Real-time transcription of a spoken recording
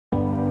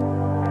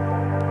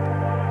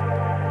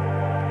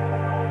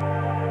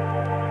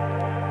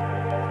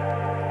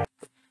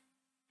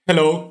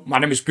Hello, my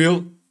name is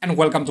Bill and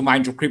welcome to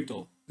Mind Your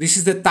Crypto. This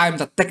is the time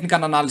that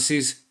technical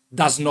analysis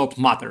does not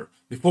matter.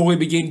 Before we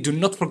begin, do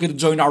not forget to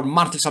join our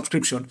monthly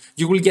subscription.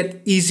 You will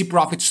get easy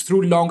profits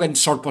through long and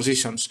short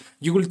positions.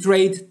 You will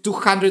trade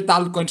 200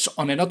 altcoins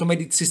on an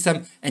automated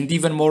system and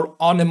even more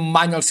on a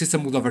manual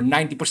system with over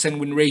 90%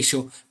 win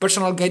ratio.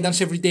 Personal guidance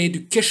every day,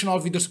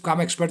 educational videos to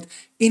become expert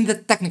in the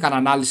technical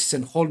analysis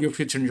and hold your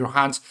future in your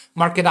hands.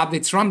 Market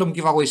updates, random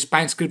giveaways,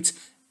 spine scripts,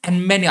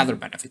 and many other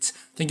benefits.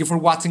 Thank you for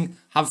watching.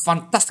 Have a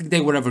fantastic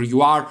day wherever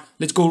you are.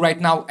 Let's go right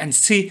now and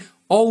see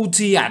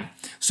OGN.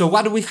 So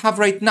what do we have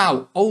right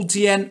now?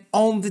 OGN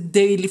on the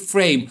daily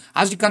frame.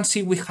 As you can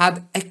see, we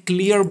had a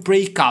clear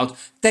breakout.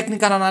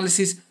 Technical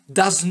analysis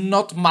does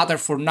not matter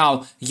for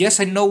now.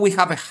 Yes, I know we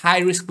have a high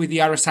risk with the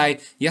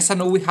RSI. Yes, I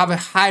know we have a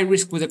high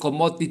risk with the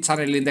commodity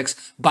channel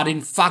index, but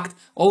in fact,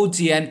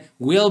 OGN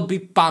will be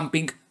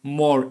pumping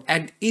more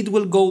and it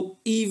will go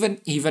even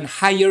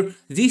higher.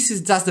 This is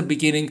just the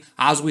beginning,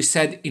 as we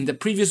said in the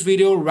previous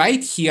video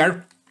right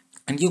here,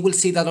 and you will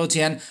see that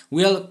OGN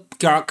will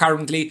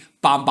currently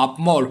pump up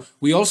more.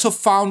 We also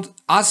found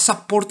as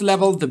support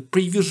level the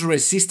previous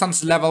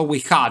resistance level we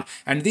had,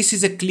 and this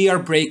is a clear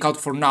breakout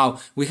for now.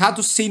 We had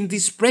to see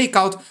this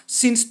breakout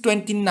since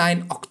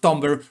 29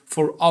 October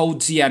for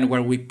OGN,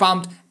 where we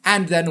pumped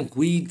and then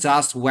we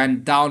just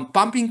went down,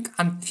 pumping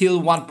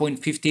until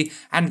 1.50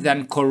 and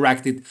then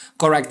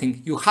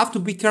correcting. You have to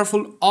be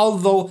careful,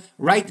 although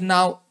right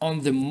now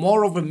on the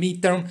more of a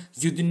midterm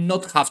you do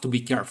not have to be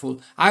careful.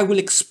 I will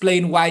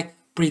explain why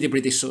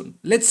pretty soon.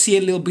 Let's see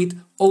a little bit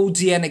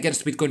OGN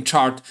against Bitcoin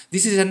chart.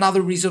 This is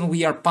another reason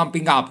we are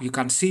pumping up. You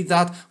can see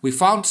that we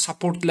found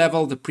support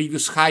level, the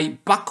previous high,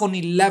 back on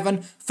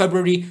 11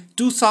 February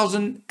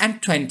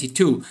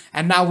 2022,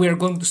 and now we are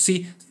going to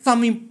see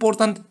some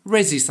important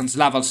resistance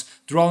levels.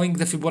 Drawing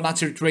the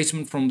Fibonacci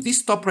retracement from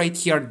this top right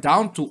here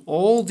down to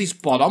all this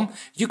bottom,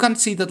 you can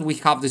see that we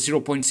have the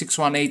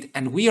 0.618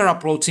 and we are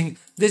approaching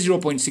the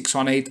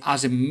 0.618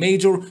 as a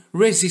major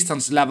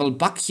resistance level.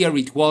 Back here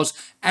it was,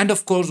 and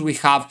of course we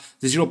have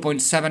the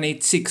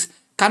 0.786.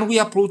 Can we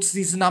approach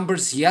these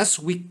numbers? Yes,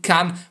 we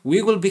can.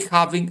 We will be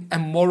having a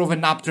more of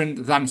an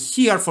uptrend than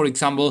here, for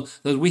example,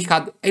 that we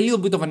had a little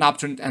bit of an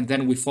uptrend and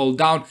then we fall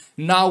down.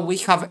 Now we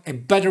have a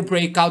better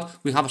breakout,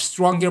 we have a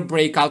stronger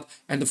breakout,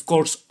 and of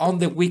course on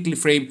the weekly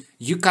frame,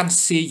 you can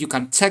see, you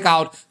can check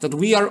out that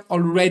we are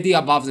already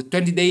above the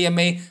 20-day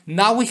EMA.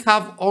 Now we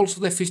have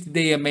also the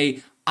 50-day EMA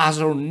as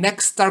our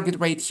next target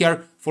right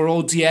here for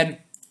OGN.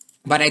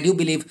 But I do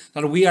believe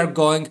that we are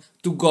going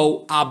to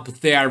go up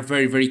there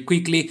very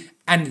quickly,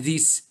 and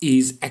this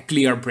is a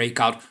clear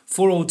breakout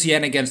for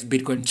OGN against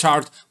Bitcoin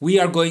chart. We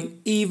are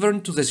going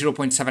even to the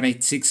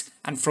 0.786,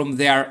 and from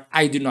there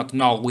I do not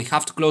know. We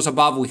have to close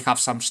above. We have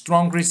some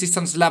strong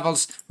resistance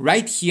levels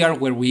right here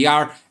where we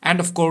are, and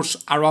of course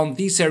around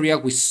this area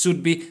we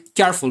should be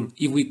careful.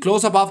 If we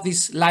close above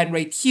this line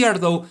right here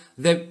though,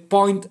 the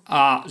point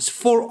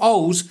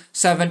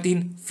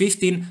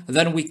 40s1715,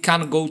 then we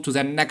can go to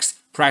the next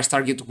price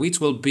target, which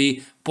will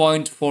be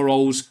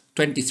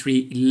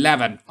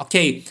 0.40s2311.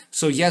 Okay,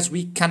 so yes,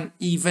 we can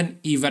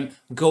even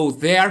go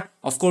there.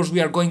 Of course, we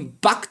are going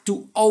back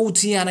to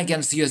OGN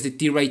against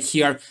USDT right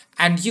here,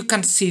 and you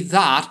can see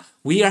that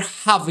we are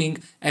having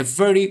a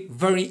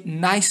very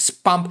nice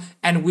pump,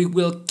 and we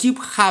will keep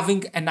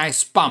having a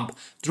nice pump.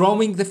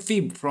 Drawing the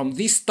fib from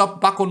this top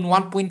back on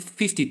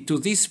 1.50 to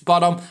this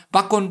bottom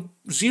back on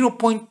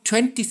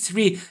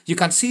 0.23, you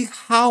can see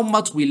how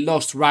much we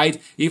lost,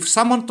 right? If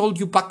someone told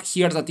you back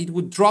here that it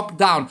would drop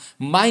down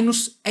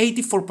minus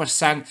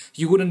 84%,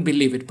 you wouldn't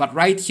believe it. But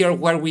right here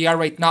where we are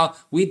right now,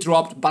 we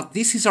dropped, but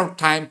this is our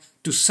time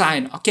to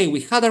sign. Okay, we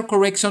had our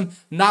correction,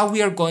 now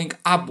we are going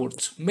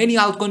upwards. Many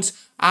altcoins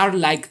are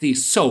like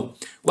this. So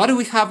what do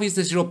we have is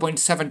the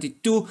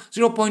 0.72,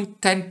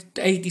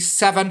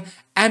 0.1087,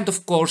 and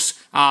of course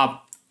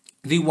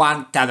the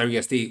one Tether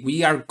USD.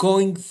 We are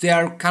going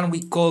there. Can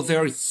we go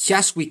there?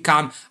 Yes, we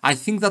can. I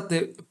think that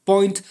the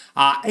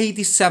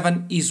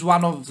 0.87 is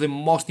one of the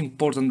most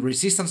important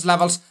resistance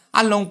levels,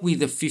 along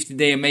with the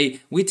 50-day MA,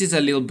 which is a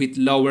little bit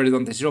lower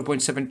than the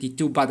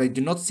 0.72, but I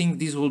do not think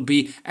this will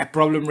be a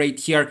problem right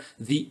here.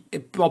 The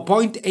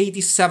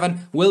 0.87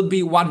 will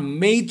be one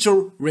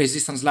major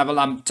resistance level.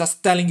 I'm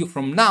just telling you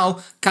from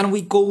now. Can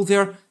we go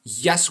there?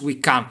 Yes, we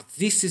can.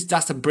 This is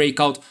just a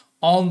breakout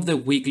on the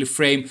weekly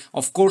frame.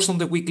 Of course, on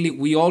the weekly,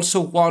 we also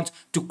want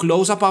to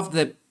close above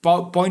the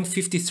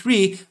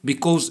 0.53,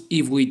 because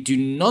if we do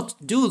not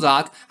do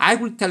that, I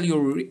will tell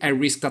you a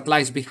risk that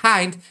lies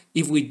behind.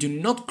 If we do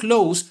not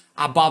close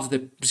above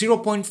the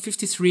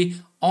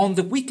 0.53 on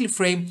the weekly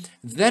frame,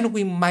 then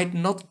we might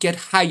not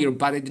get higher,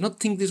 but I do not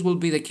think this will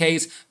be the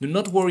case. Do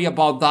not worry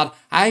about that.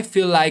 I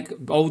feel like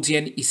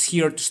OGN is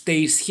here to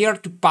stay, is here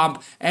to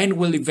pump, and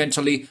will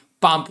eventually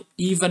pump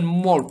even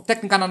more.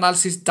 Technical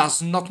analysis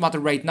does not matter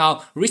right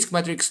now. Risk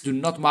metrics do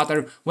not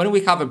matter. When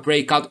we have a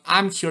breakout,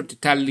 I'm here to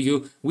tell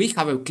you we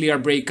have a clear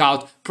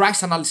breakout.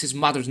 Price analysis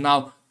matters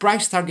now.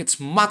 Price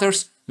targets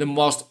matters. the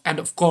most. And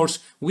of course,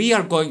 we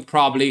are going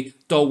probably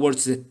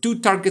towards the 2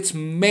 targets,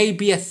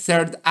 maybe a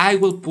third. I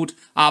will put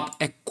up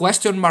a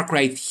question mark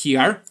right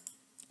here.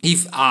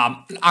 If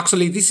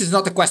actually this is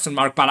not a question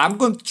mark, but I'm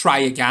going to try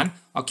again.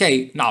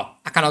 Okay, no,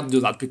 I cannot do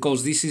that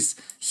because this is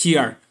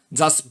here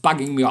just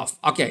bugging me off.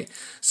 Okay,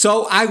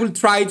 so I will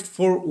try it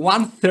for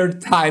 1/3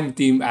 time,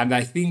 team, and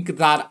I think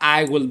that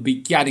I will be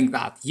getting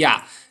that. Yeah,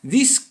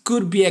 this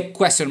could be a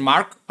question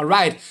mark. All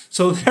right,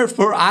 so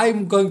therefore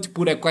I'm going to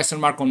put a question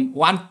mark on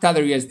 1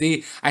 Tether USD.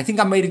 I think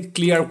I made it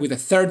clear with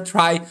a 3rd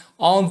try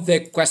on the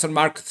question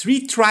mark.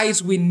 3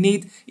 tries we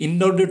need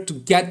in order to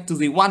get to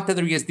the 1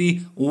 Tether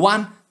USD.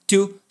 1,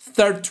 2,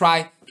 3rd try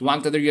to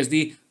 1 Tether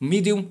USD.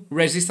 Medium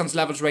resistance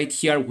levels right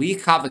here. We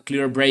have a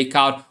clear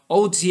breakout.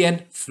 OGN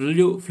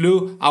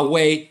flew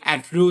away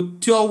and flew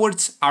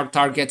towards our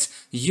targets.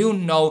 You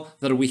know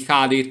that we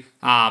had it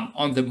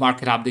on the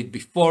market update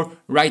before.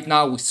 Right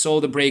now we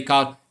saw the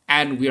breakout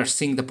and we are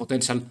seeing the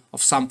potential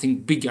of something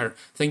bigger.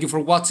 Thank you for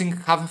watching.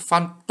 Have a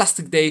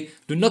fantastic day.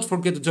 Do not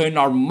forget to join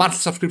our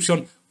monthly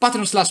subscription,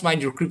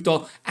 Patreon/mindyourcrypto,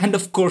 and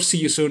of course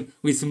see you soon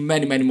with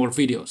many more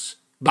videos.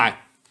 Bye.